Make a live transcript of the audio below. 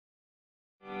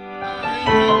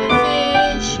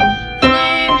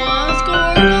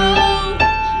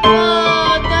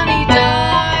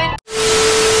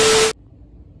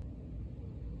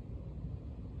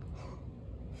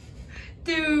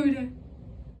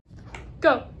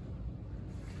Go.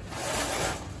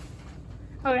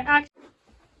 Okay, action.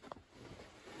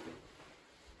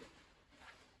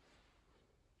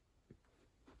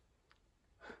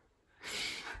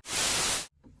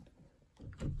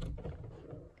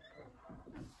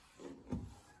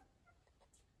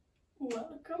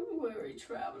 Welcome, weary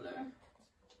traveler.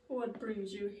 What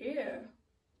brings you here?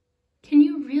 Can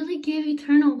you really give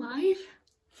eternal life?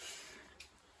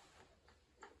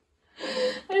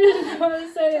 I didn't know how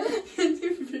to say it.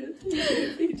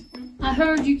 I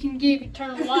heard you can give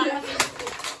eternal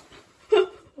life.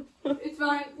 It's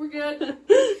fine, we're good.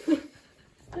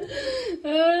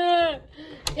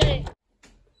 Okay.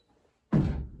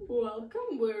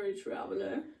 Welcome, weary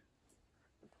traveler.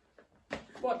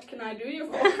 What can I do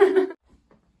you for?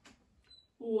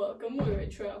 Welcome, weary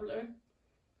traveler.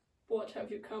 What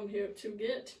have you come here to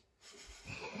get?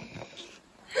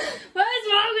 What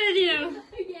is wrong with you?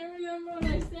 I can't remember what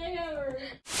I say ever.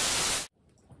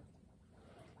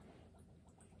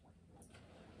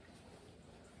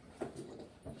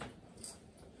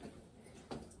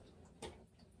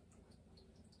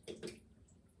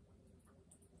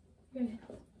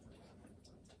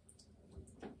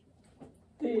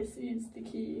 This is the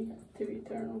key to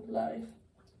eternal life.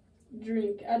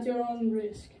 Drink at your own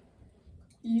risk.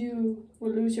 You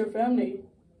will lose your family.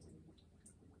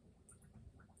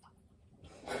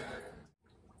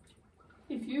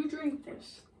 If you drink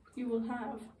this, you will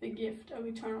have the gift of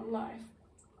eternal life.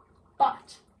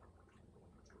 But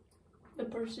the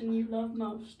person you love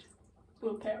most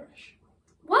will perish.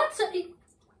 What?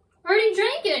 Already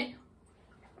drank it.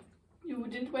 You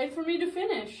didn't wait for me to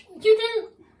finish. You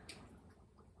didn't.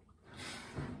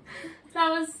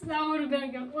 That would have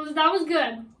been good. That was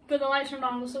good, but the light turned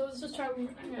on, so let's just try one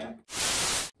more time. Yeah.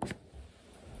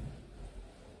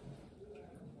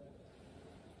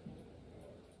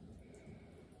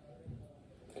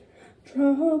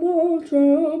 Trouble,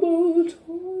 trouble,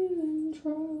 toil and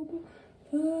trouble,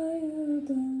 fire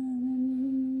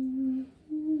burning.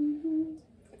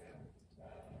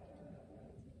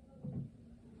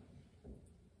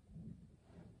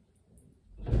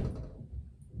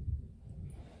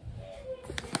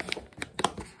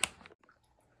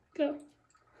 Go.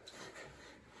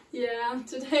 Yeah,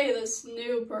 today this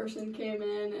new person came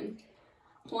in and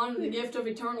wanted the gift of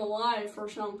eternal life or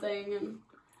something,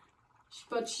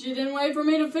 but she didn't wait for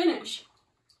me to finish.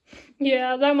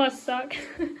 Yeah, that must suck.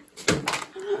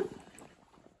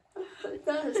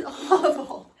 That is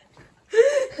awful.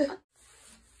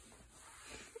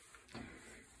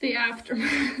 The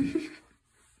aftermath.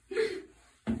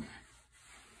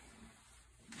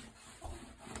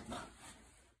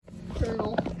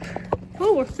 Journal.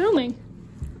 Oh, we're filming.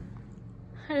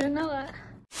 I didn't know that.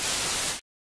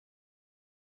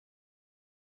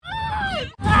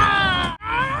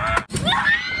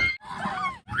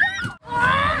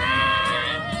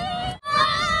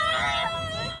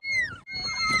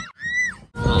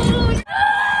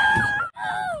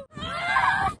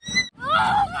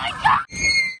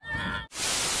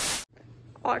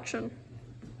 Auction.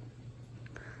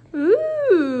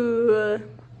 Ooh.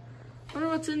 Wonder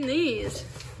what's in these.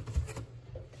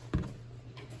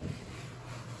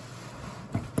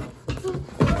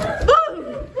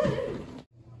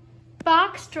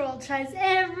 Box Troll tries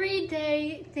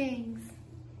everyday things.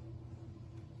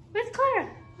 With Clara,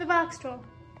 the Box Troll.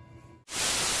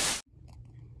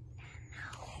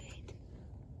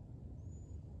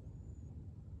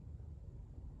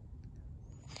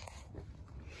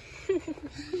 I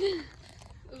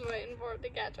was waiting for it to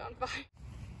catch on fire.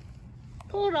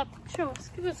 Pull it up, show us,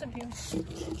 give us a view.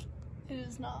 It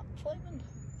is not flaming.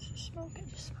 It's just smoking,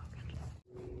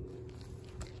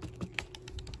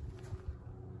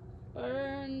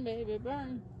 Burn, baby,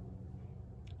 burn.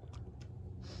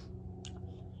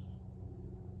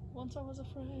 Once I was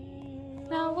afraid.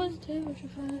 Now I was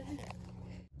terrified.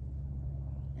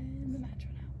 And the match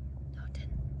went out. No, it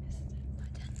didn't. Yes, it did. No,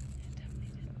 it didn't. It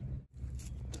definitely did.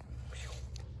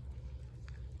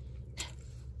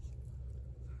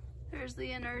 There's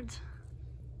the innards.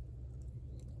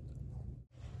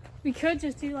 We could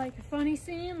just do like a funny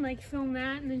scene, like film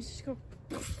that and then just go.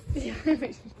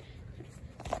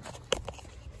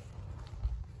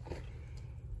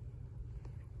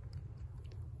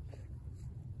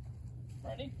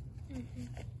 Ready? Mm-hmm.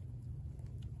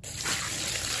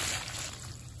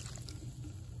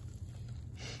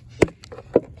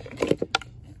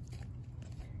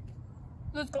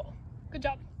 Let's go. Good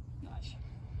job. Nice.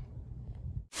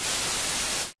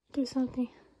 Do something.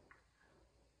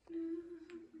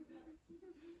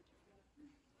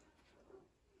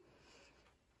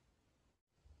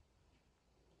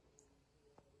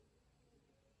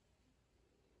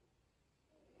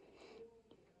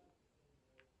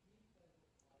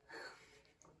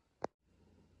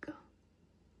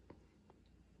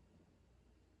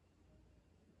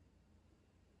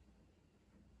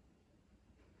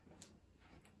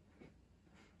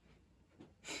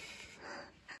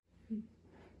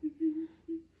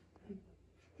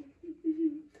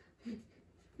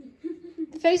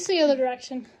 Face the other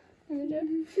direction.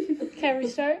 Okay,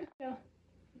 restart. Go.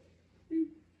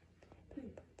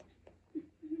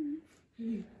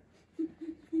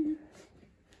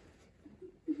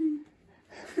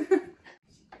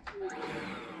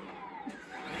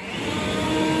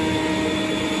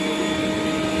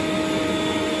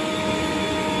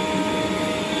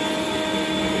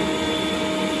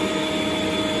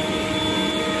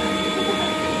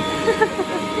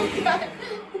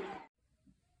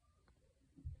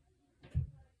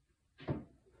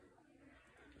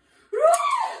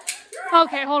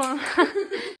 Okay, hold on.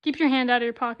 Keep your hand out of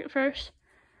your pocket first,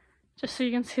 just so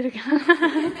you can see the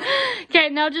gun. Okay,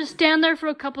 now just stand there for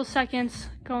a couple seconds,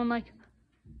 going like